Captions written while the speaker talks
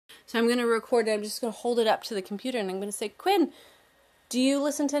So I'm going to record it. I'm just going to hold it up to the computer and I'm going to say, Quinn, do you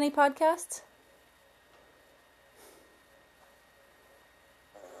listen to any podcasts?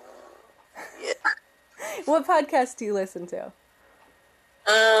 Yeah. What podcast do you listen to?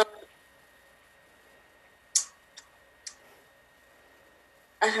 I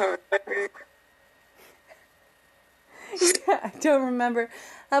don't remember. I don't remember.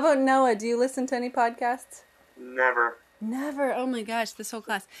 How about Noah? Do you listen to any podcasts? Never. Never. Oh my gosh, this whole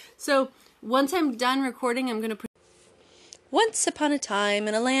class. So once I'm done recording, I'm going to... Once upon a time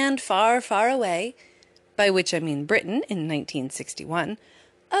in a land far, far away, by which I mean Britain in 1961,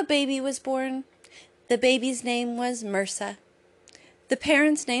 a baby was born. The baby's name was MRSA. The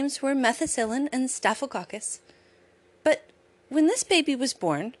parents' names were Methicillin and Staphylococcus. But when this baby was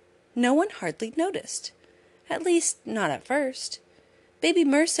born, no one hardly noticed. At least, not at first. Baby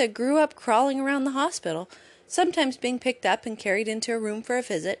MRSA grew up crawling around the hospital, sometimes being picked up and carried into a room for a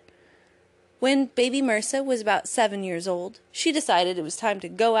visit. When baby MRSA was about 7 years old, she decided it was time to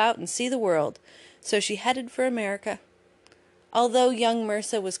go out and see the world, so she headed for America. Although young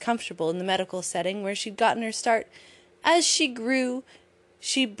MRSA was comfortable in the medical setting where she'd gotten her start, as she grew,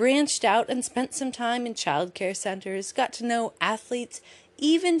 she branched out and spent some time in child care centers, got to know athletes,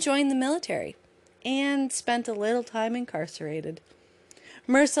 even joined the military, and spent a little time incarcerated.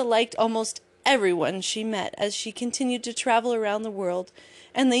 MRSA liked almost everyone she met as she continued to travel around the world,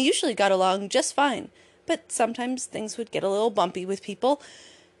 and they usually got along just fine, but sometimes things would get a little bumpy with people.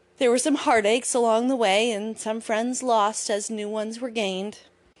 There were some heartaches along the way, and some friends lost as new ones were gained.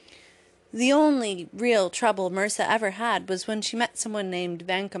 The only real trouble MRSA ever had was when she met someone named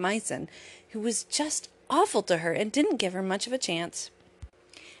vancomycin, who was just awful to her and didn't give her much of a chance.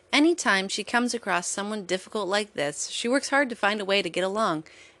 Anytime she comes across someone difficult like this, she works hard to find a way to get along,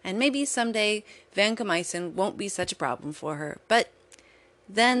 and maybe someday vancomycin won't be such a problem for her, but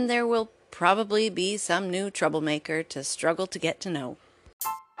then there will probably be some new troublemaker to struggle to get to know.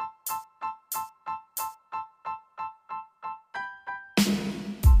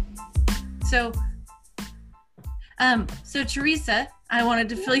 So Teresa, I wanted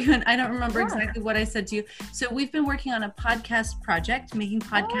to fill you in. I don't remember exactly what I said to you. So we've been working on a podcast project, making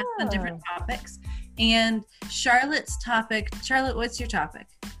podcasts on different topics. And Charlotte, what's your topic?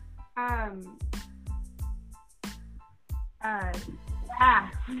 Pass.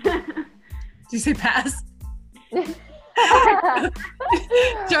 Did you say pass?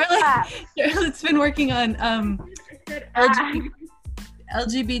 Charlotte's been working on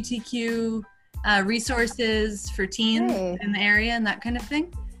LGBTQ resources for teens in the area and that kind of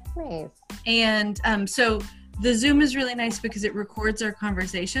thing. Nice. And so the Zoom is really nice because it records our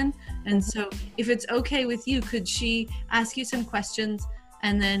conversation. And so if it's okay with you, could she ask you some questions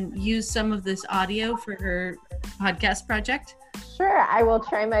and then use some of this audio for her podcast project? Sure, I will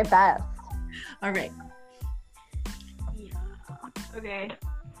try my best. All right. Yeah. Okay.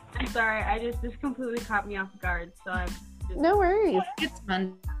 I'm sorry. This completely caught me off guard. So I'm just... No worries. It's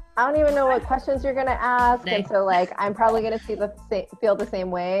fun. I don't even know what questions you're gonna ask, and so I'm probably gonna feel the same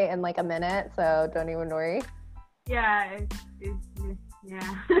way in like a minute. So don't even worry. Yeah.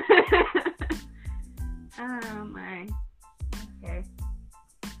 Yeah. Oh my. Okay.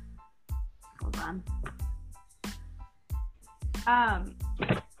 Hold on. I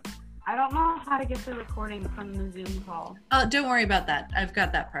don't know how to get the recording from the Zoom call. Oh, don't worry about that. I've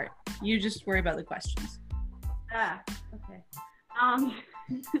got that part. You just worry about the questions. Okay.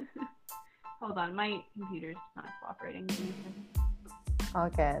 Hold on, my computer's not cooperating. All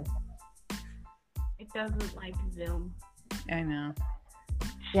good. It doesn't like Zoom. I know.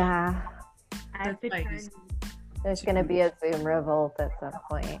 Yeah. I have to turn. There's gonna be a Zoom revolt at some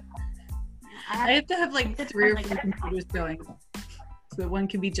point. I have to have like 3 or 4 computers going, so that one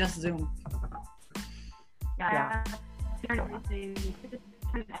can be just Zoom. Yeah. Turn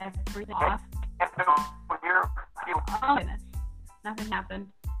everything off. Oh goodness. Nothing happened.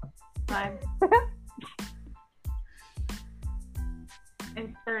 But I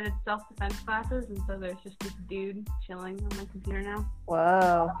started self-defense classes, and so there's just this dude chilling on my computer now.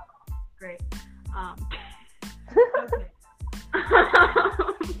 Whoa. Great.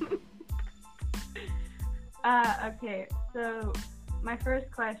 Okay, so my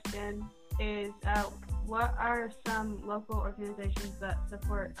first question is, what are some local organizations that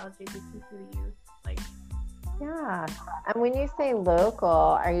support LGBTQ youth? Yeah. And when you say local,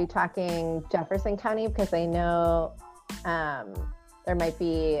 are you talking Jefferson County? Because I know there might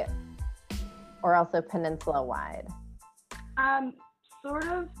be, or also peninsula-wide. Sort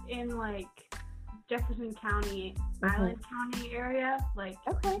of in Jefferson County, Island County area.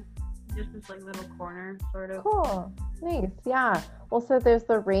 Okay. just this like little corner, sort of. Cool. Nice. Yeah. Well, so there's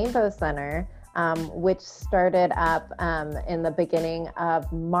the Rainbow Center, which started up in the beginning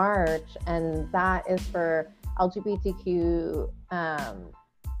of March, and that is for LGBTQ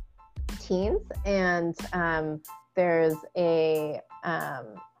teens. And there's a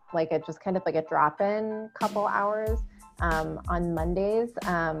just kind of like a drop-in couple hours on Mondays,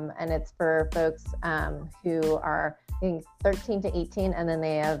 and it's for folks who are, I think, 13 to 18, and then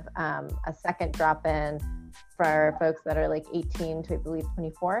they have a second drop-in for folks that are like 18 to, I believe,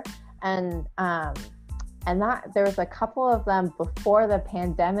 24. And that there was a couple of them before the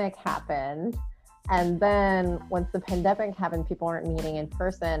pandemic happened. And then once the pandemic happened, people weren't meeting in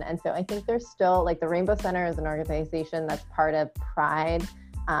person. And so I think there's still, like, the Rainbow Center is an organization that's part of Pride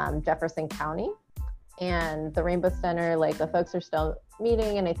Jefferson County. And the Rainbow Center, like, the folks are still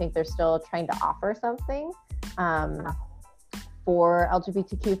meeting, and I think they're still trying to offer something for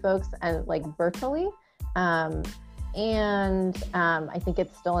LGBTQ folks, and like virtually. I think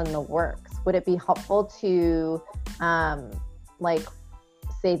it's still in the works. Would it be helpful to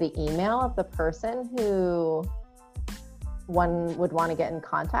say the email of the person who one would want to get in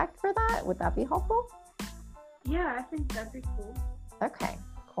contact for that? Would that be helpful? Yeah, I think that'd be cool. Okay,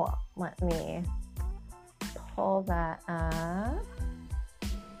 cool. Let me pull that up.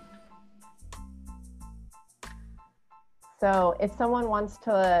 So if someone wants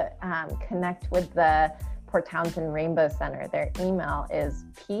to connect with the Port Townsend Rainbow Center, their email is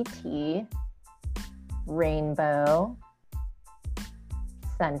ptrainbowcenter, RAINBOWCENTER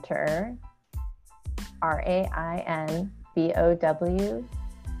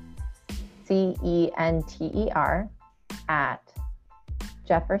at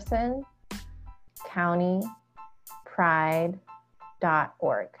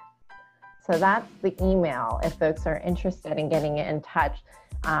jeffersoncountypride.org. So that's the email if folks are interested in getting in touch.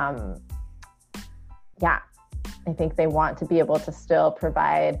 I think they want to be able to still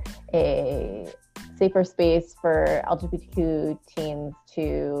provide a safer space for LGBTQ teens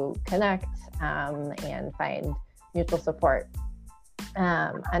to connect and find mutual support.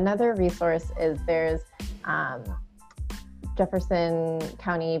 Another resource is there's Jefferson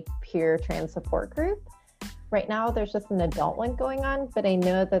County Peer Trans Support Group. Right now, there's just an adult one going on, but I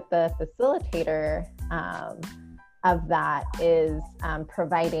know that the facilitator of that is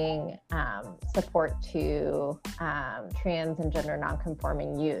providing support to trans and gender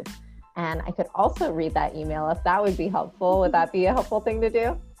nonconforming youth. And I could also read that email if that would be helpful. Would that be a helpful thing to do?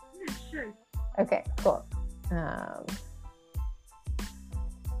 Yeah, sure. Okay, cool.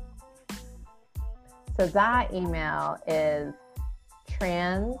 So that email is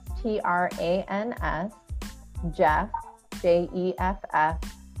trans, TRANS, Jeff, JEFF,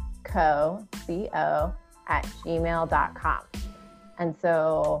 co, at gmail.com. And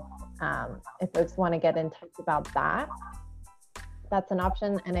so if folks want to get in touch about that, that's an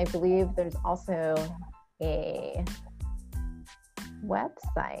option. And I believe there's also a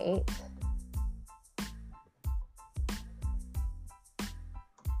website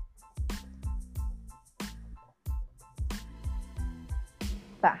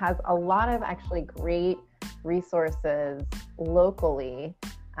that has a lot of actually great resources locally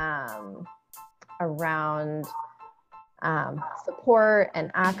around support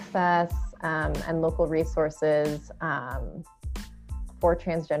and access and local resources for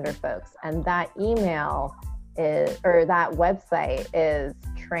transgender folks. And that email is, or that website is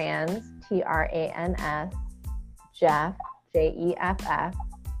trans, TRANS, Jeff, JEFF,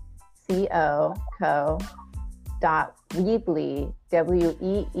 co .weebly,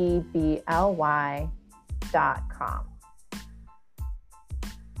 WEEBLY.com.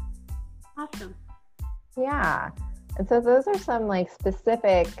 Awesome. Yeah. And so those are some like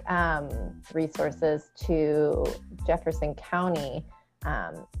specific resources to Jefferson County.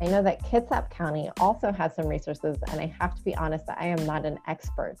 I know that Kitsap County also has some resources, and I have to be honest that I am not an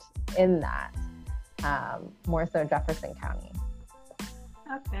expert in that, more so Jefferson County.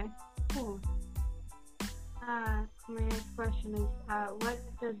 Okay, cool. My next question is, what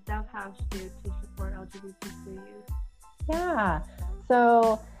does Dove House do to support LGBTQ youth? Yeah,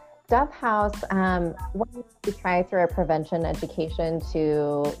 so Dove House, we try through our prevention education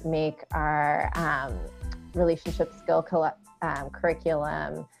to make our relationship skill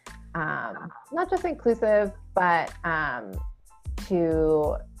curriculum not just inclusive, but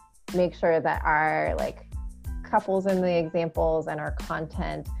to make sure that our like couples in the examples and our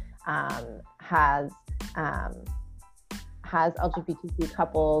content has LGBTQ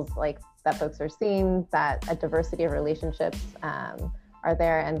couples like that folks are seeing, that a diversity of relationships are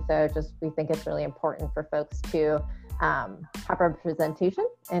there. And so just we think it's really important for folks to have representation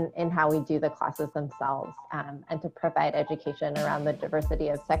in how we do the classes themselves, and to provide education around the diversity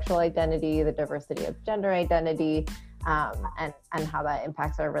of sexual identity, the diversity of gender identity, and how that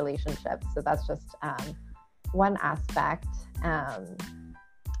impacts our relationships. So that's just one aspect.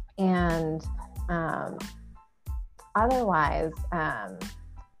 And otherwise,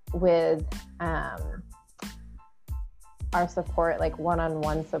 with our support, like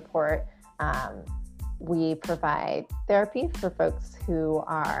one-on-one support, we provide therapy for folks who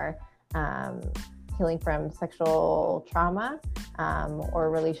are healing from sexual trauma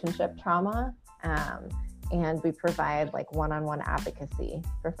or relationship trauma. And we provide like one-on-one advocacy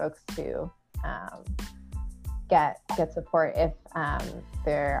for folks to get support if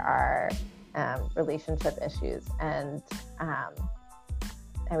there are relationship issues. And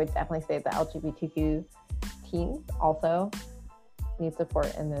I would definitely say the LGBTQ teens also need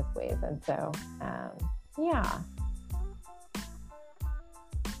support in those ways. And so, yeah.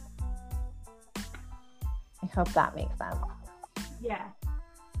 I hope that makes sense. Yeah.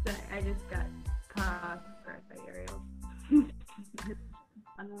 So I just got caught off guard by Ariel.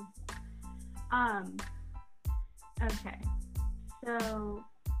 Okay. So,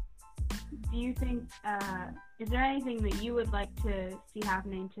 do you think, is there anything that you would like to see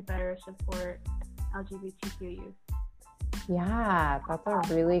happening to better support LGBTQ youth? Yeah, that's a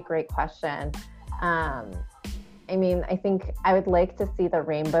really great question. I mean, I think I would like to see the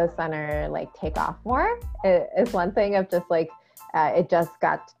Rainbow Center like take off more. It is one thing of just like, it just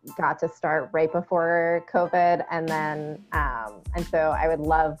got to start right before COVID. And then, and so I would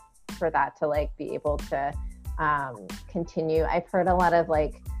love for that to like be able to continue. I've heard a lot of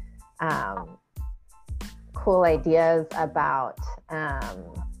like cool ideas about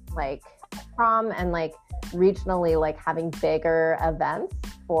like prom and like regionally like having bigger events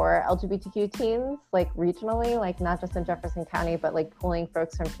for LGBTQ teens, like regionally, like not just in Jefferson County, but like pulling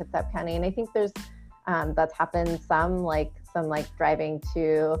folks from Kitsap County. And I think there's that's happened some like driving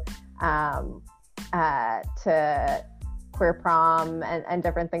to queer prom and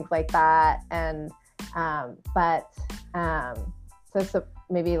different things like that. And so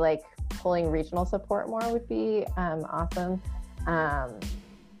maybe like pulling regional support more would be awesome.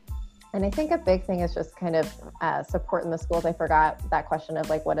 And I think a big thing is just kind of support in the schools. I forgot that question of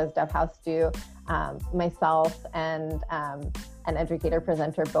like, what does Dev House do? Myself and an educator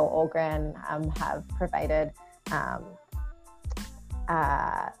presenter, Bill Olgren, have provided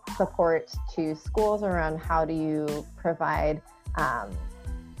support to schools around how do you provide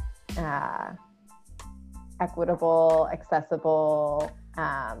equitable, accessible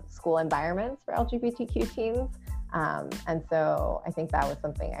school environments for LGBTQ teens. And so I think that was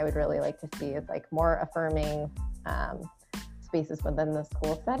something I would really like to see, is like more affirming spaces within the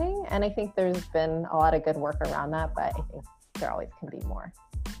school setting. And I think there's been a lot of good work around that, but I think there always can be more.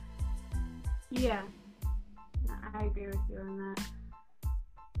 Yeah, I agree with you on that.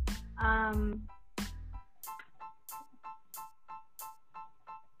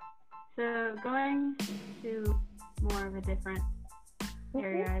 So going to more of a different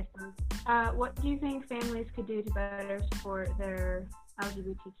area, I suppose. What do you think families could do to better support their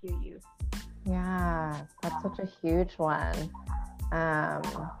LGBTQ youth? Yeah, that's such a huge one. I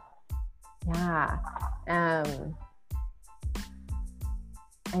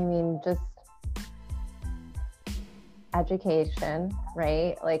mean, just education,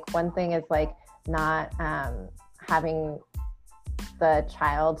 right? Like one thing is like not having the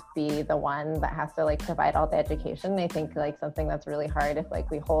child be the one that has to like provide all the education. I think like something that's really hard if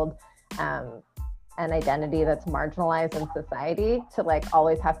like we hold an identity that's marginalized in society to like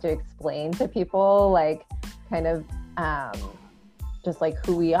always have to explain to people like kind of just like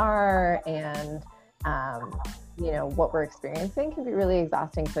who we are and you know what we're experiencing can be really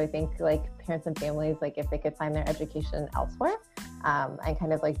exhausting. So I think like parents and families, like if they could find their education elsewhere and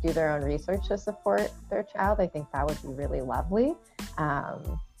kind of like do their own research to support their child, I think that would be really lovely.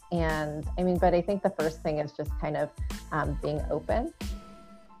 And I mean, but I think the first thing is just kind of being open,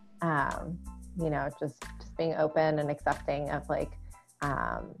 you know, just being open and accepting of like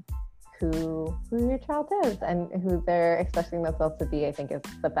who your child is and who they're expressing themselves to be. I think is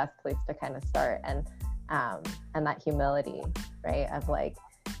the best place to kind of start, and that humility, right? Of like,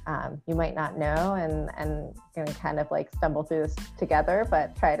 you might not know and gonna kind of like stumble through this together,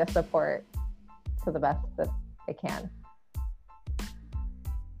 but try to support to the best that they can.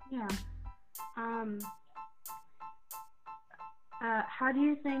 Yeah. How do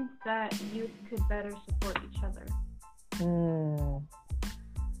you think that youth could better support each other?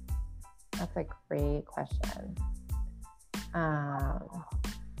 That's a great question.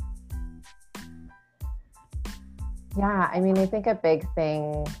 Yeah, I mean, I think a big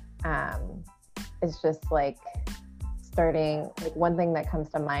thing is just like starting, like one thing that comes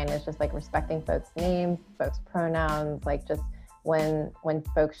to mind is just like respecting folks' names, folks' pronouns, like just when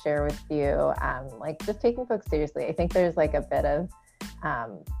folks share with you, like just taking folks seriously. I think there's like a bit of,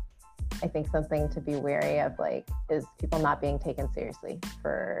 I think something to be wary of, like, is people not being taken seriously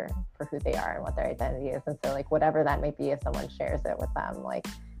for who they are and what their identity is. And so like whatever that might be, if someone shares it with them, like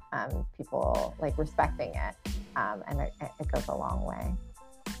people like respecting it, and it goes a long way.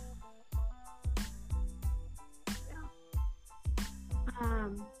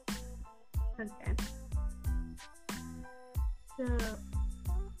 Okay. So,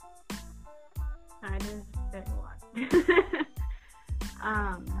 there's a lot.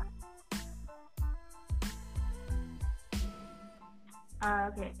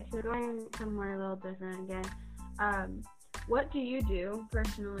 Okay, so going somewhere a little different again. What do you do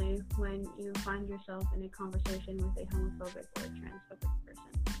personally when you find yourself in a conversation with a homophobic or a transphobic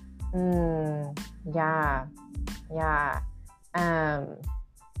person? Yeah.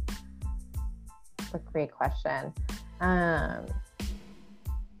 That's a great question. I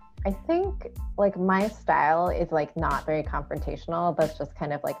think like my style is like not very confrontational. That's just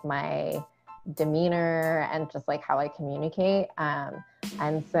kind of like my demeanor and just like how I communicate.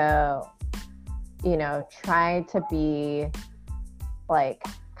 And so, you know, try to be like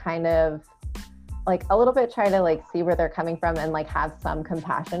kind of like a little bit, try to like see where they're coming from and like have some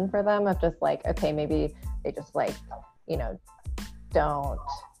compassion for them of just like, okay, maybe they just like, you know, don't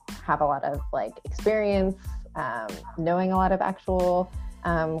have a lot of like experience knowing a lot of actual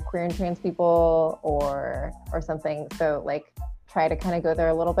queer and trans people or something. So like try to kind of go there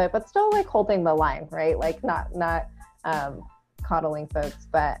a little bit, but still like holding the line, right? Like not coddling folks,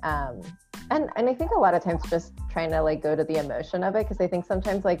 but and I think a lot of times just trying to like go to the emotion of it, because I think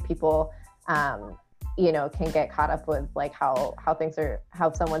sometimes like people you know, can get caught up with like how things are,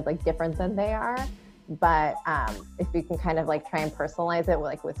 how someone's like different than they are. But if we can kind of like try and personalize it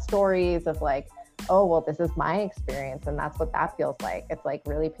like with stories of like, oh, well, this is my experience and that's what that feels like. It's like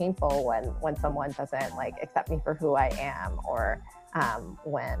really painful when someone doesn't like accept me for who I am, or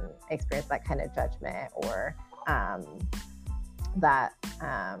when I experience that kind of judgment, or that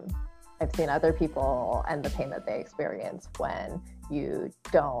I've seen other people and the pain that they experience when you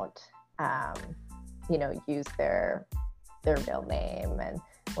don't, you know, use their real name, and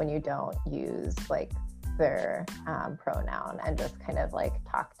when you don't use like their pronoun, and just kind of like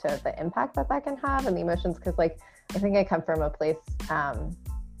talk to the impact that can have and the emotions. Because like I think I come from a place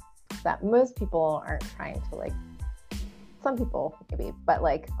that most people aren't trying to like, some people maybe, but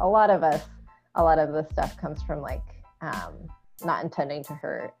like a lot of the stuff comes from like not intending to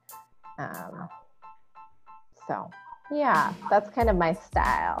hurt. So yeah, that's kind of my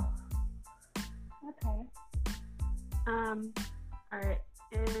style. Okay. All right.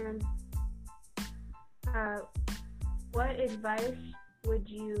 And what advice would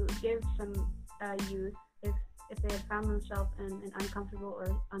you give some youth if they have found themselves in an uncomfortable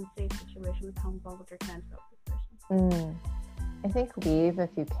or unsafe situation with homophobic or transphobic person? I think leave if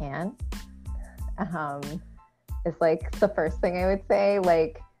you can. Is like the first thing I would say.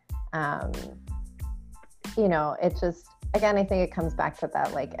 Like, you know, it just, again, I think it comes back to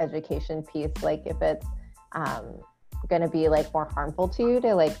that like education piece. Like if it's going to be like more harmful to you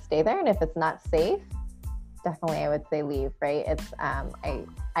to like stay there, and if it's not safe, definitely I would say leave, right? It's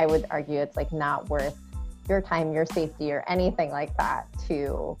I would argue it's like not worth your time, your safety, or anything like that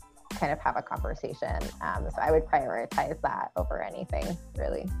to kind of have a conversation. So I would prioritize that over anything,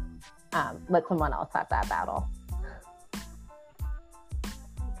 really. Let someone else have that battle.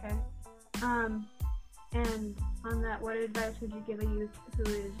 Okay. And on that, what advice would you give a youth who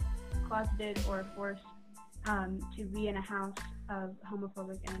is closeted or forced to be in a house of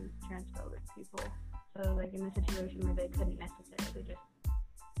homophobic and transphobic people? So like in a situation where they couldn't necessarily just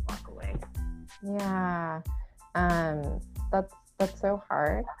walk away. Yeah. That's so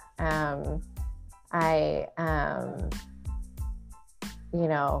hard. I you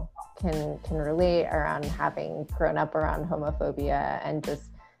know, can relate around having grown up around homophobia, and just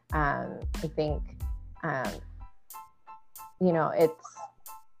I think you know,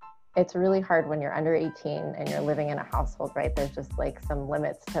 it's really hard when you're under 18 and you're living in a household, right? There's just like some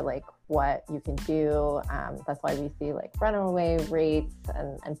limits to like what you can do. That's why we see like runaway rates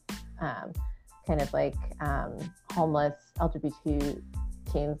and kind of like homeless LGBT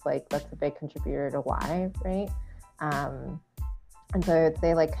teens, like that's a big contributor to why, right? And so I would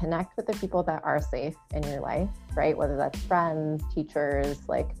say like connect with the people that are safe in your life, right? Whether that's friends, teachers,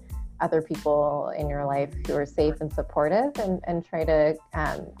 like other people in your life who are safe and supportive, and try to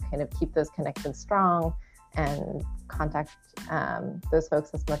kind of keep those connections strong and contact those folks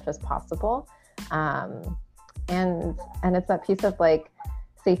as much as possible. And it's that piece of like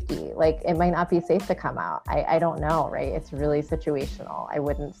safety. Like it might not be safe to come out. I don't know, right? It's really situational. I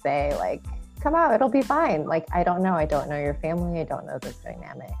wouldn't say like, come out, it'll be fine. Like, I don't know. I don't know your family. I don't know those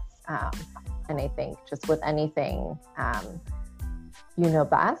dynamics. And I think just with anything, you know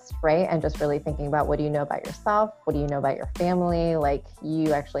best, right? And just really thinking about what do you know about yourself? What do you know about your family? Like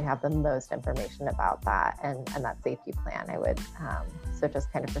you actually have the most information about that and that safety plan. I would, so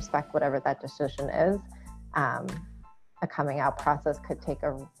just kind of respect whatever that decision is. A coming out process could take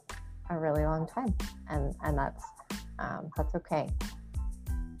a really long time, and that's okay.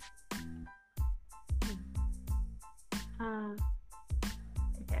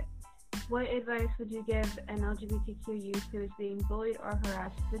 Okay. What advice would you give an LGBTQ youth who is being bullied or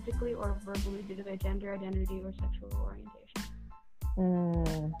harassed physically or verbally due to their gender identity or sexual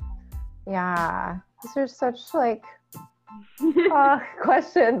orientation? Yeah, these are such like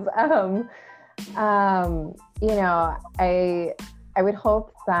questions. You know, I would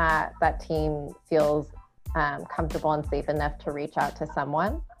hope that team feels comfortable and safe enough to reach out to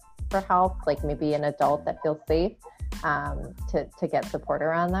someone for help, like maybe an adult that feels safe to get support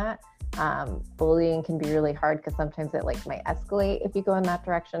around that. Bullying can be really hard because sometimes it like might escalate if you go in that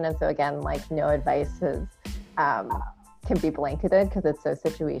direction. And so again, like no advice is, can be blanketed because it's so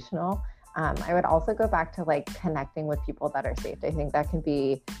situational. I would also go back to like connecting with people that are safe. I think that can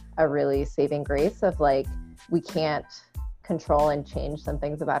be a really saving grace of like, we can't control and change some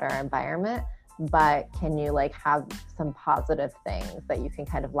things about our environment, but can you like have some positive things that you can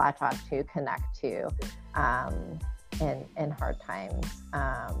kind of latch on to, connect to in hard times.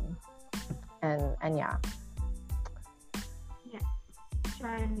 And yeah. Yeah.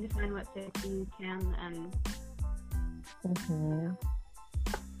 Try and define what safety you can and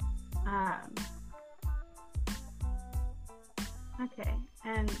okay,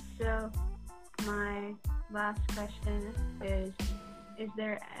 and so my last question is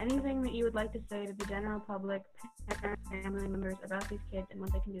there anything that you would like to say to the general public, parents, family members about these kids and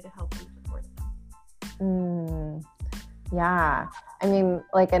what they can do to help and support them? Yeah, I mean,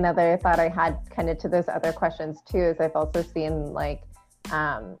 like another thought I had kind of to those other questions too is I've also seen like,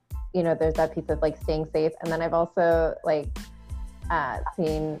 you know, there's that piece of like staying safe, and then I've also like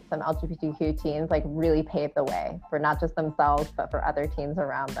seen some LGBTQ teens like really pave the way for not just themselves, but for other teens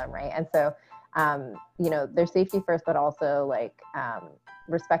around them, right? And so, you know, their safety first, but also like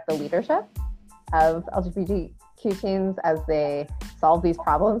respect the leadership of LGBTQ teens as they solve these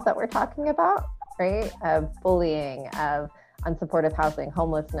problems that we're talking about, right? Of bullying, of unsupportive housing,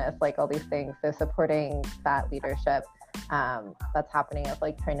 homelessness, like all these things. So supporting that leadership that's happening of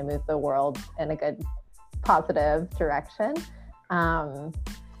like trying to move the world in a good, positive direction.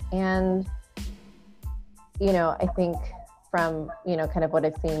 And, you know, I think from, you know, kind of what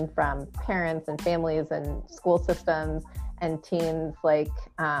I've seen from parents and families and school systems and teens, like,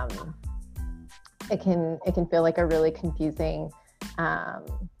 it can feel like a really confusing,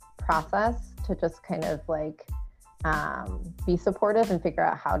 process to just kind of like, be supportive and figure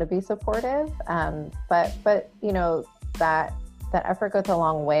out how to be supportive. But, you know, that effort goes a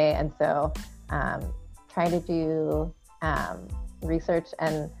long way. And so, try to do, research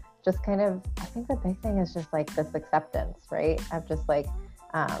and just kind of, I think the big thing is just like this acceptance, right? Of just like,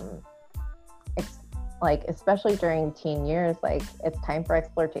 it's like, especially during teen years, like it's time for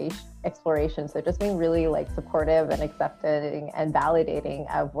exploration. So just being really like supportive and accepting and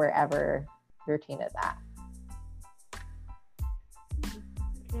validating of wherever your teen is at.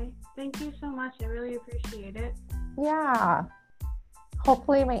 Okay, thank you so much. I really appreciate it. Yeah.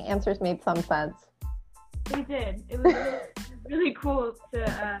 Hopefully my answers made some sense. They did. It was really cool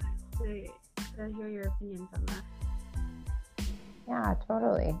to hear your opinions on that. Yeah,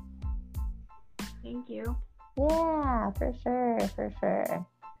 totally. Thank you. Yeah, for sure.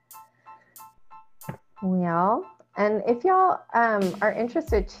 Well, and if y'all are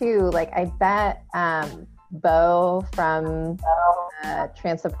interested too, like I bet Bo from the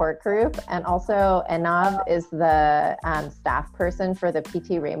Trans Support Group, and also Enab is the staff person for the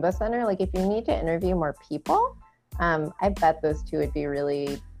PT Rainbow Center. Like if you need to interview more people, I bet those two would be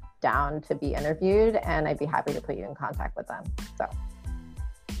really down to be interviewed, and I'd be happy to put you in contact with them. So.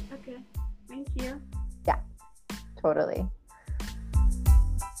 Okay, thank you. Yeah, totally.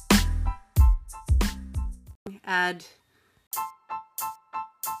 Add.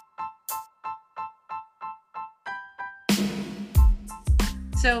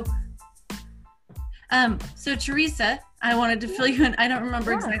 So Teresa, I wanted to fill you in. I don't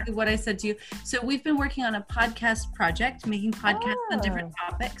remember exactly what I said to you. So we've been working on a podcast project, making podcasts on different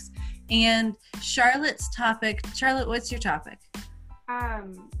topics. And Charlotte's topic. Charlotte, what's your topic? Pass.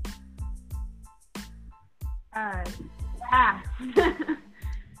 Did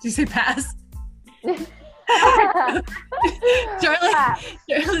you say pass?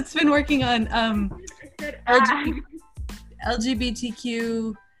 Charlotte's been working on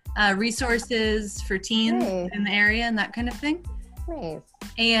LGBTQ resources for teens in the area and that kind of thing. Nice.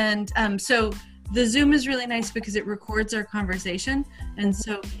 And so the Zoom is really nice because it records our conversation. And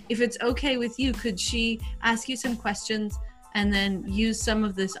so if it's okay with you, could she ask you some questions and then use some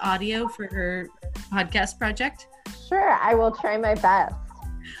of this audio for her podcast project? Sure, I will try my best.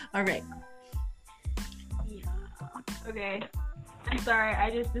 All right. Yeah. Okay. I'm sorry.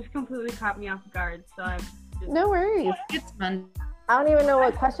 This completely caught me off guard. So I'm just... No worries. It's fun. I don't even know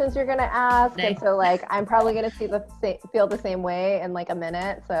what questions you're gonna ask, and so like I'm probably gonna feel the same way in like a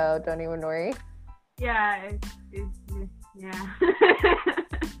minute. So don't even worry. Yeah. Yeah.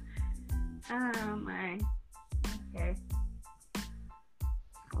 Oh my. Okay.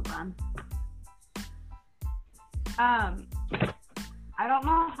 Hold on. I don't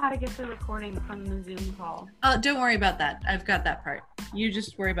know how to get the recording from the Zoom call. Oh, don't worry about that. I've got that part. You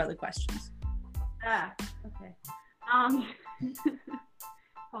just worry about the questions. Okay.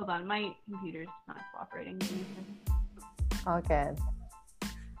 Hold on, my computer's not cooperating. Give me a second. All good.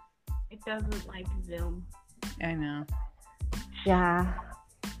 It doesn't like Zoom. I know. Yeah.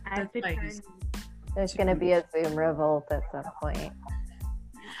 I have to turn. There's gonna be a Zoom revolt at some point.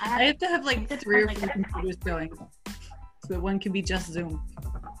 I have to have like 3 or 4 computers going so that one can be just Zoom.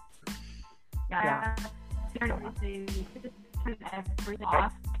 Yeah. Turn everything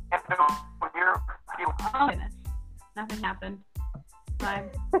off. Oh goodness. Nothing happened.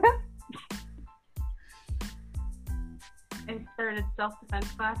 But I started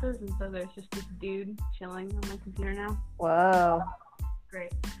self-defense classes, and so there's just this dude chilling on my computer now. Whoa.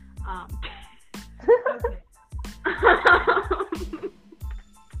 Great. Okay.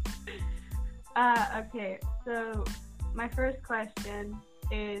 Okay, so my first question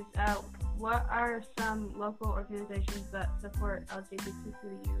is, what are some local organizations that support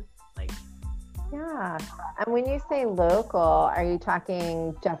LGBTQ youth? Like, yeah. And when you say local, are you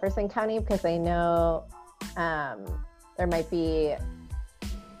talking Jefferson County? Because I know there might be,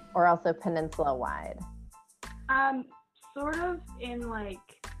 or also peninsula wide. Sort of in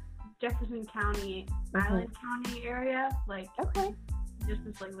like Jefferson County, Island County area, like just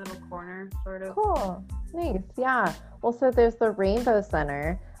this like little corner, sort of. Cool, nice, yeah. Well, so there's the Rainbow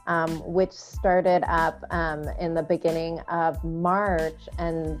Center, which started up in the beginning of March,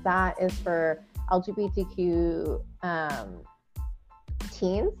 and that is for LGBTQ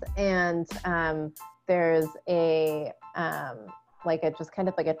teens, and there's a just kind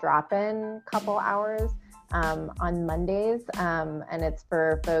of like a drop-in couple hours on Mondays, and it's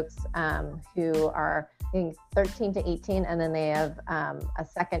for folks who are, I think, 13 to 18, and then they have a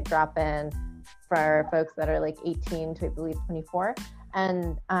second drop-in for folks that are like 18 to, I believe, 24,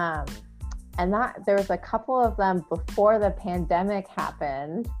 and that there was a couple of them before the pandemic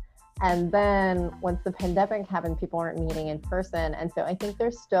happened. And then once the pandemic happened, people weren't meeting in person. And so I think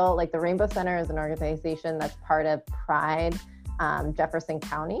there's still, like, the Rainbow Center is an organization that's part of Pride Jefferson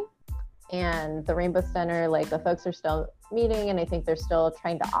County. And the Rainbow Center, like, the folks are still meeting, and I think they're still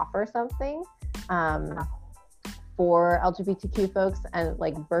trying to offer something for LGBTQ folks, and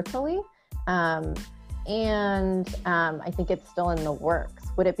like virtually. And I think it's still in the works.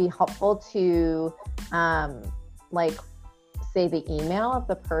 Would it be helpful to say the email of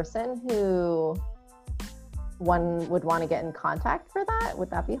the person who one would want to get in contact for that? Would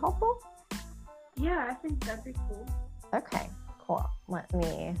that be helpful? Yeah, I think that'd be cool. Okay, cool. Let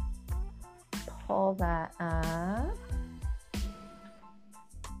me pull that up.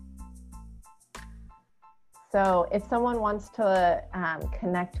 So if someone wants to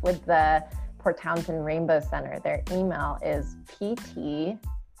connect with the Port Townsend Rainbow Center, their email is ptrainbowcenter,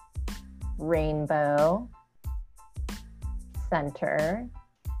 RAINBOWCENTER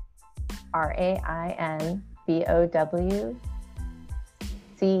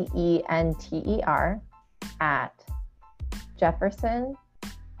at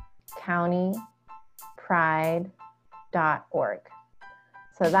jeffersoncountypride.org.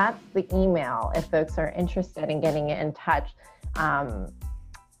 So that's the email if folks are interested in getting in touch. I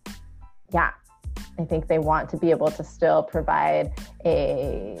think they want to be able to still provide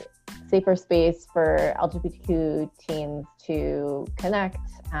a safer space for LGBTQ teens to connect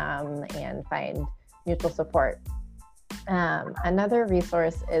and find mutual support. Another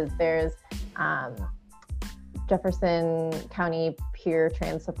resource is there's Jefferson County Peer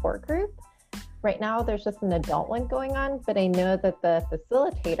Trans Support Group, right now there's just an adult one going on, but I know that the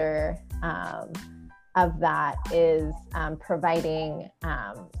facilitator of that is providing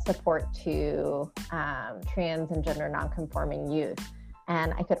support to trans and gender nonconforming youth.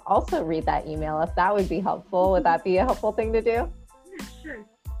 And I could also read that email if that would be helpful. Would that be a helpful thing to do? Yeah, sure.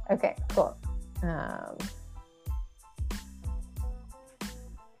 Okay, cool.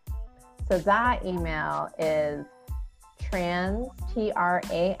 So that email is trans,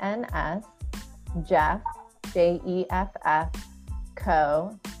 Trans, Jeff, Jeff,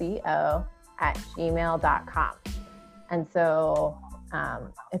 co, C-O, @gmail.com. And so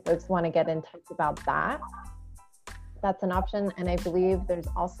if folks want to get in touch about that, that's an option. And I believe there's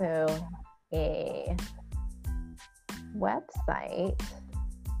also a website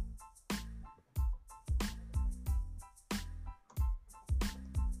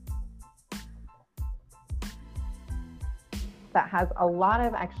that has a lot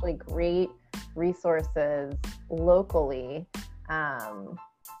of actually great resources locally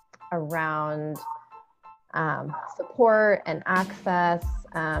around support and access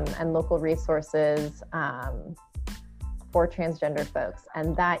and local resources for transgender folks.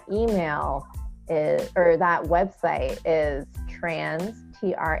 And that email is, or that website is trans,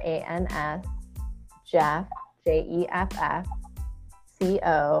 Trans, Jeff, Jeff,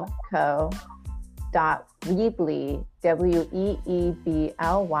 co, Weebly, Weebly.com.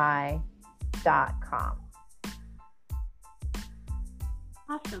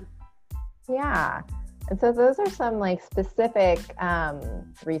 Awesome. Yeah. And so those are some like specific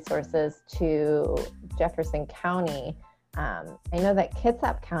resources to Jefferson County. I know that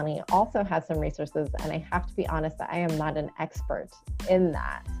Kitsap County also has some resources, and I have to be honest that I am not an expert in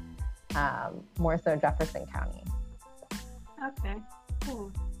that, more so Jefferson County. Okay, cool.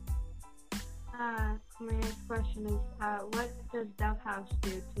 My next question is, what does Dove House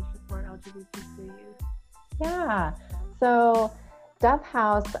do to support LGBTQ youth? Yeah, so Dove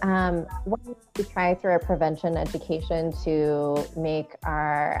House, we try through our prevention education to make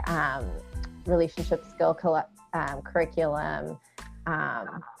our relationship skill curriculum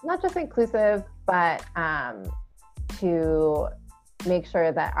not just inclusive, but to make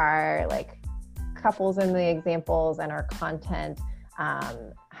sure that our like couples in the examples and our content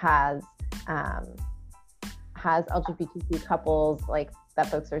has LGBTQ couples like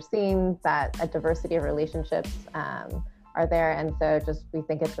that folks are seeing, that a diversity of relationships are there. And so just we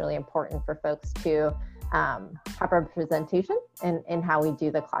think it's really important for folks to have representation in how we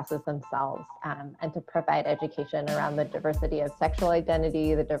do the classes themselves, and to provide education around the diversity of sexual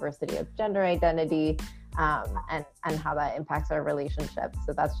identity, the diversity of gender identity, and how that impacts our relationships.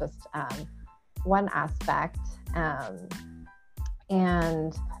 So that's just one aspect.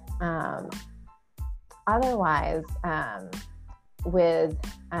 And otherwise, with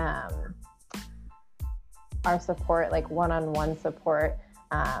our support, like one-on-one support,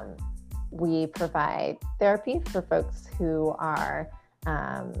 we provide therapy for folks who are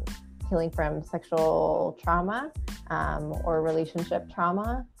healing from sexual trauma or relationship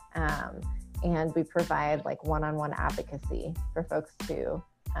trauma. And we provide like one-on-one advocacy for folks to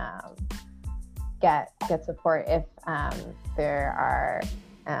get support if there are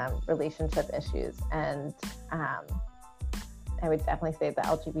relationship issues. And I would definitely say the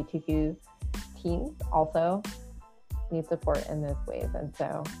LGBTQ teens also need support in those ways. And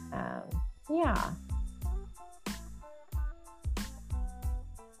so, yeah.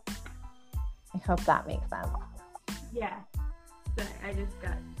 I hope that makes sense. Yeah. So I just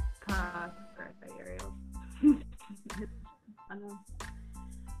got caught off guard by Ariel.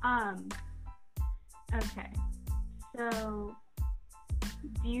 Okay. So,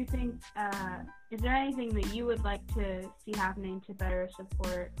 do you think, is there anything that you would like to see happening to better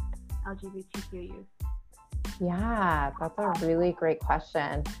support LGBTQ youth? Yeah, that's a really great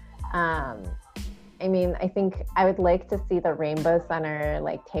question. I mean, I think I would like to see the Rainbow Center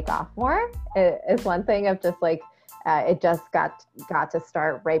like take off more. It's one thing of just like, it just got to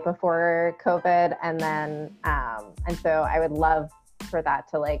start right before COVID. And then, and so I would love for that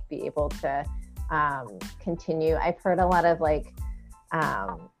to like be able to continue. I've heard a lot of like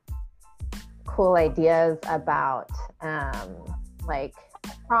cool ideas about like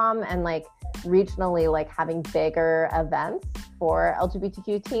prom and like regionally like having bigger events for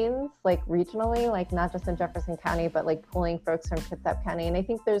LGBTQ teens, like regionally, like not just in Jefferson County, but like pulling folks from Kitsap County. And I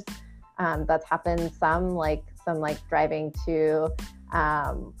think there's that's happened some driving to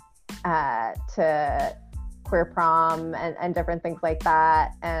queer prom and different things like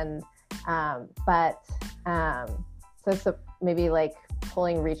that. And so maybe like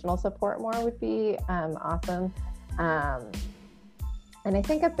pulling regional support more would be awesome. And I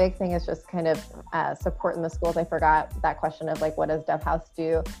think a big thing is just kind of support in the schools. I forgot that question of like, what does Deaf House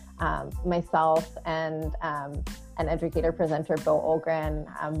do? Myself and an educator presenter, Bill Olgren,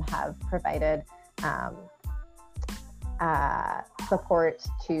 have provided support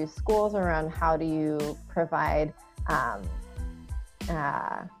to schools around how do you provide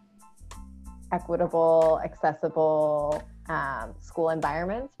equitable, accessible school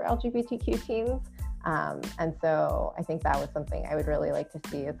environments for LGBTQ teens. And so I think that was something I would really like to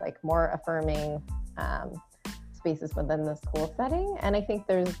see, is like more affirming spaces within the school setting. And I think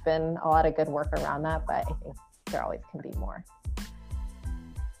there's been a lot of good work around that, but I think there always can be more.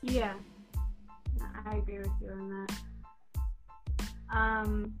 Yeah, I agree with you on that.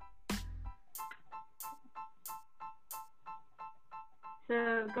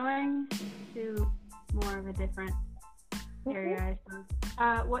 So going to more of a different area, I suppose.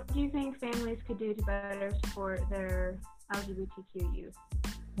 What do you think families could do to better support their LGBTQ youth?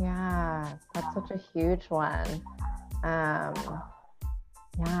 Yeah, that's such a huge one. I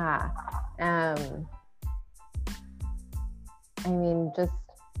mean, just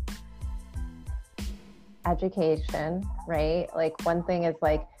education, right? Like one thing is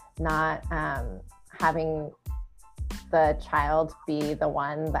like not having the child be the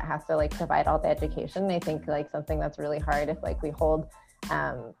one that has to like provide all the education. I think like something that's really hard if like we hold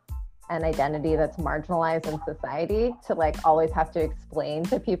an identity that's marginalized in society to like always have to explain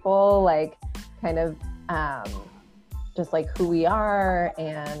to people like kind of just like who we are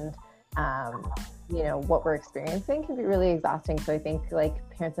and you know what we're experiencing can be really exhausting. So I think like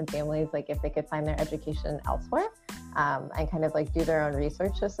parents and families, like if they could find their education elsewhere and kind of like do their own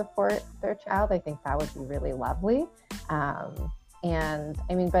research to support their child, I think that would be really lovely. And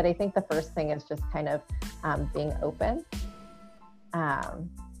I mean, but I think the first thing is just kind of being open,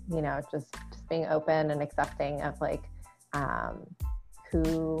 you know, just being open and accepting of like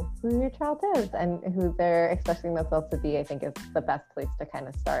who your child is and who they're expecting themselves to be. I think is the best place to kind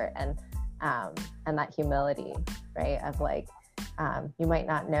of start, and that humility, right? Of like, you might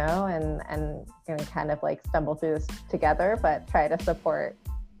not know and gonna kind of like stumble through this together, but try to support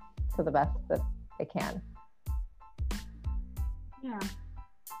to the best that they can. Yeah.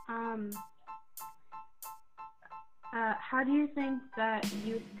 How do you think that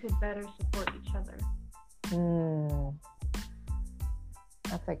youth could better support each other?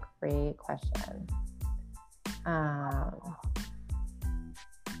 That's a great question.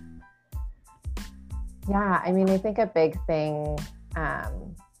 Yeah, I mean, I think a big thing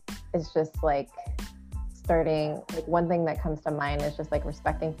is just like starting, like one thing that comes to mind is just like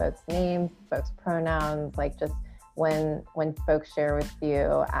respecting folks' names, folks' pronouns, like just when folks share with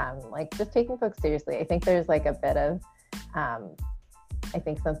you, like just taking folks seriously. I think there's like a bit of, I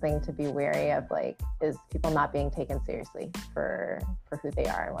think something to be wary of like is people not being taken seriously for who they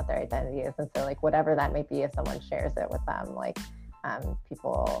are and what their identity is. And so like whatever that may be, if someone shares it with them, like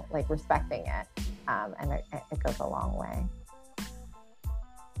people like respecting it, and it goes a long way.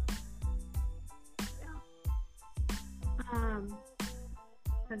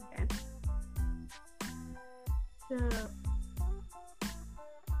 Okay. So,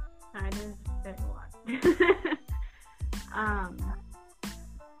 there's a lot.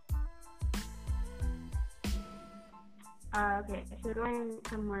 Okay, so going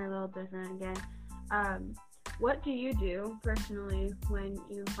somewhere a little different again. What do you do personally when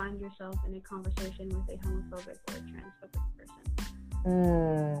you find yourself in a conversation with a homophobic or a transphobic person?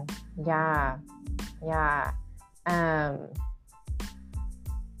 Yeah.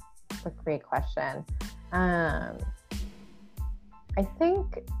 That's a great question. I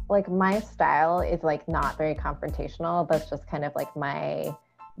think like my style is like not very confrontational. That's just kind of like my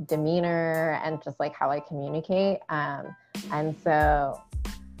demeanor and just like how I communicate. And so,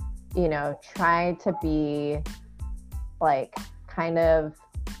 you know, try to be like kind of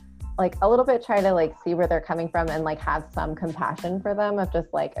like a little bit, try to like see where they're coming from and like have some compassion for them of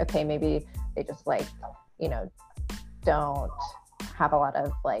just like, okay, maybe they just like, you know, don't have a lot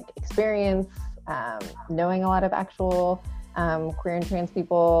of like experience knowing a lot of actual queer and trans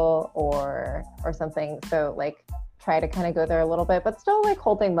people or something. So like try to kind of go there a little bit, but still like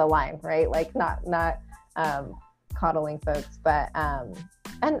holding the line, right? Like not coddling folks, but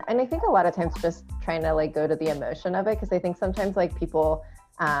and I think a lot of times just trying to like go to the emotion of it, because I think sometimes like people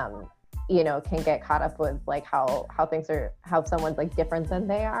you know, can get caught up with like how things are, how someone's like different than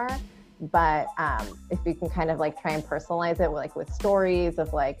they are. But if you can kind of like try and personalize it like with stories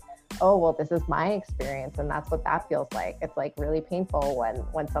of like, oh, well, this is my experience and that's what that feels like. It's like really painful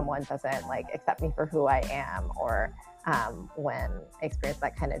when someone doesn't like accept me for who I am, or when I experience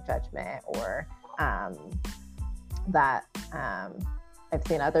that kind of judgment, or that I've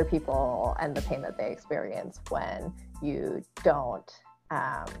seen other people and the pain that they experience when you don't,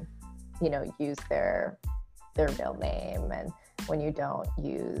 use their real name, and when you don't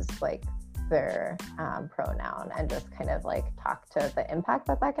use like their pronoun, and just kind of like talk to the impact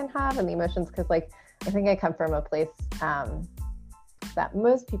that can have and the emotions. Because like, I think I come from a place that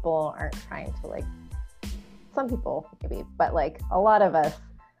most people aren't trying to like, some people maybe, but like a lot of the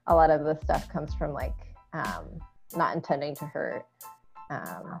stuff comes from like not intending to hurt.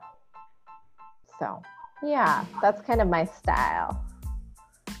 So yeah, that's kind of my style.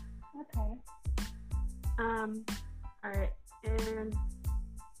 Okay. All right. And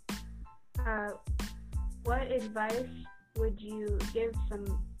what advice would you give some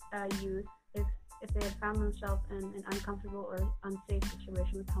youth if they have found themselves in an uncomfortable or unsafe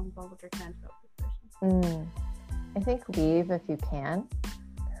situation with homophobic or transphobic person? I think leave if you can.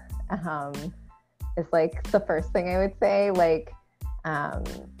 Is like the first thing I would say. Like,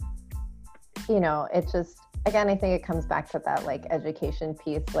 it just, again, I think it comes back to that like education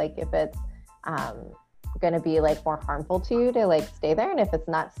piece. Like if it's going to be like more harmful to you to like stay there, and if it's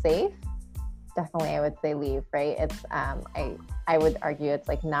not safe, definitely I would say leave, right? It's I would argue it's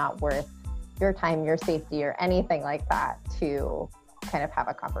like not worth your time, your safety, or anything like that to kind of have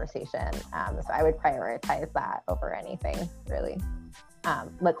a conversation. So I would prioritize that over anything, really.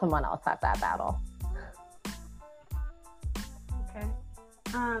 Let someone else have that battle. Okay.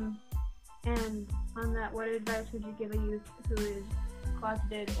 And on that, what advice would you give a youth who is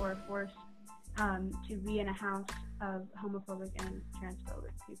closeted or forced to be in a house of homophobic and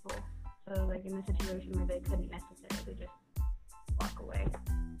transphobic people? So like in a situation where they couldn't necessarily just walk away.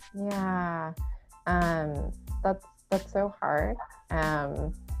 Yeah. That's so hard. I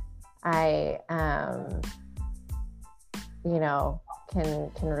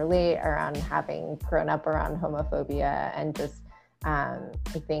can relate around having grown up around homophobia, and just I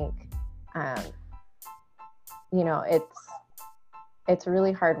think it's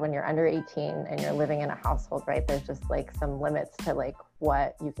really hard when you're under 18 and you're living in a household, right? There's just like some limits to like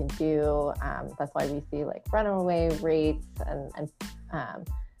what you can do. That's why we see like runaway rates and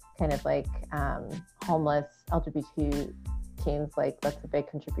kind of like homeless LGBT teens, like that's a big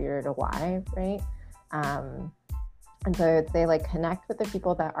contributor to why, right? And so I would say like connect with the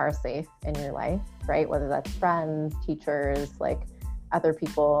people that are safe in your life, right? Whether that's friends, teachers, like other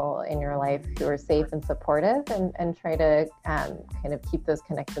people in your life who are safe and supportive, and try to kind of keep those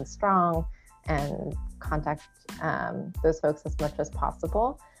connections strong and contact those folks as much as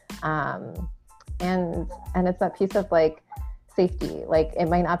possible. And it's that piece of like safety. Like it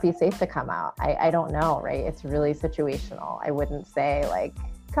might not be safe to come out. I don't know, right? It's really situational. I wouldn't say like,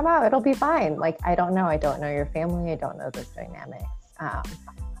 come out, it'll be fine. Like, I don't know your family. I don't know those dynamics.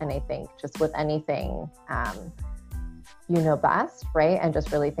 And I think just with anything, you know best, right? And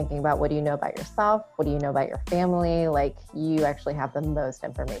just really thinking about what do you know about yourself? What do you know about your family? Like you actually have the most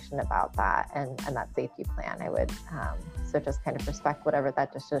information about that and that safety plan. I would, so just kind of respect whatever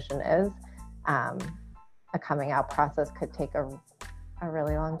that decision is. A coming out process could take a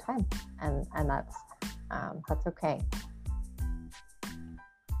really long time, and that's okay.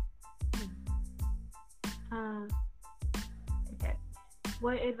 Okay.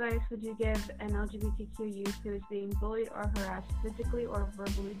 What advice would you give an LGBTQ youth who is being bullied or harassed physically or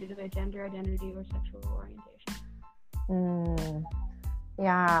verbally due to their gender identity or sexual orientation?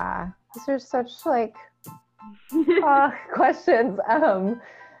 Yeah, these are such like questions. I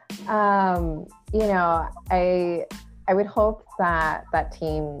would hope that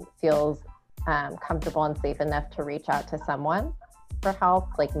teen feels comfortable and safe enough to reach out to someone for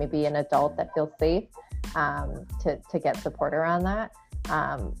help, like maybe an adult that feels safe to get support around that.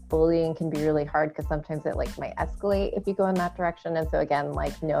 Bullying can be really hard because sometimes it like might escalate if you go in that direction. And so again,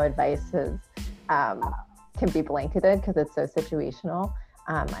 like no advice can be blanketed because it's so situational.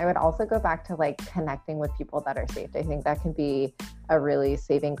 I would also go back to like connecting with people that are safe. I think that can be a really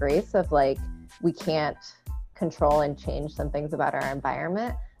saving grace of like, we can't control and change some things about our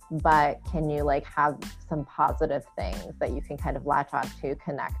environment, but can you like have some positive things that you can kind of latch on to,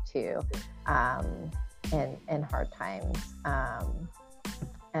 connect to in hard times.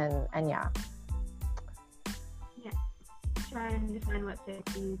 And yeah. Yeah. Try and define what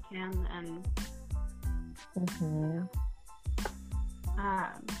safety you can and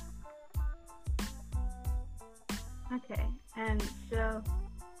okay, and so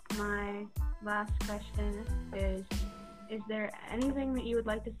my last question is there anything that you would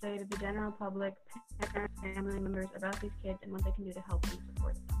like to say to the general public, parents, family members about these kids and what they can do to help and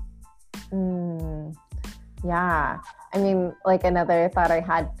support them? Yeah, I mean, like another thought I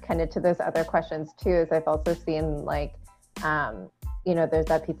had kind of to those other questions too is I've also seen like there's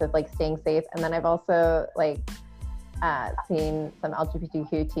that piece of like staying safe. And then I've also like seen some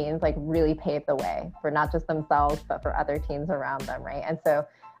LGBTQ teens like really pave the way for not just themselves, but for other teens around them, right? And so,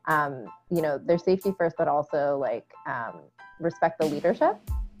 their safety first, but also like respect the leadership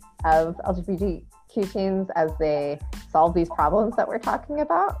of LGBTQ teens as they solve these problems that we're talking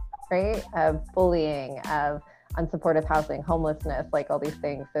about, right? Of bullying, of unsupportive housing, homelessness, like all these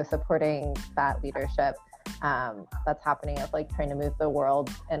things. So supporting that leadership that's happening of like trying to move the world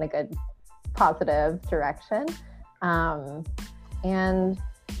in a good, positive direction. And,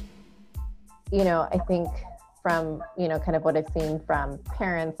 I think from, kind of what I've seen from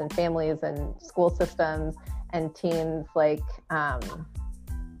parents and families and school systems and teens, like,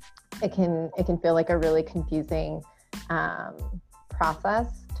 it can feel like a really confusing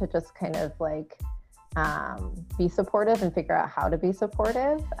process to just kind of like be supportive and figure out how to be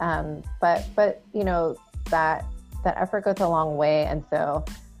supportive. But that effort goes a long way. And so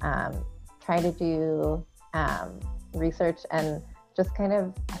try to do research and just kind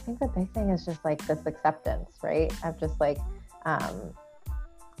of, I think the big thing is just like this acceptance, right? Of just like,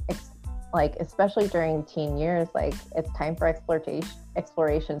 it's like, especially during teen years, like it's time for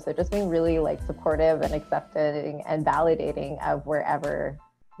exploration. So just being really like supportive and accepting and validating of wherever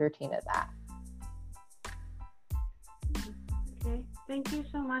your teen is at. Okay, thank you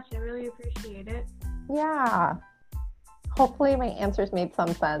so much. I really appreciate it. Yeah. Hopefully my answers made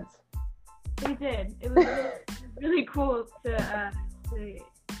some sense. They did. It was really cool to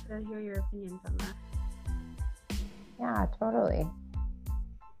hear your opinions on that. Yeah, totally.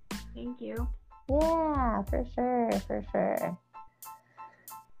 Thank you. Yeah, for sure.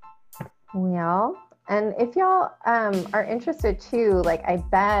 Well, and if y'all are interested too, like I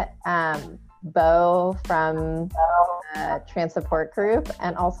bet Bo from the Trans Support Group,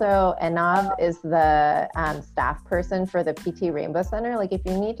 and also Enav is the staff person for the PT Rainbow Center. Like if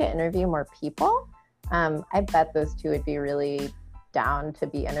you need to interview more people, I bet those two would be really down to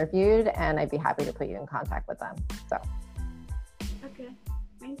be interviewed, and I'd be happy to put you in contact with them. So. Okay,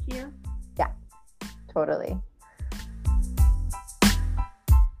 thank you. Yeah, totally.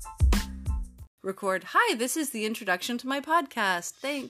 Record, hi, this is the introduction to my podcast. Thanks.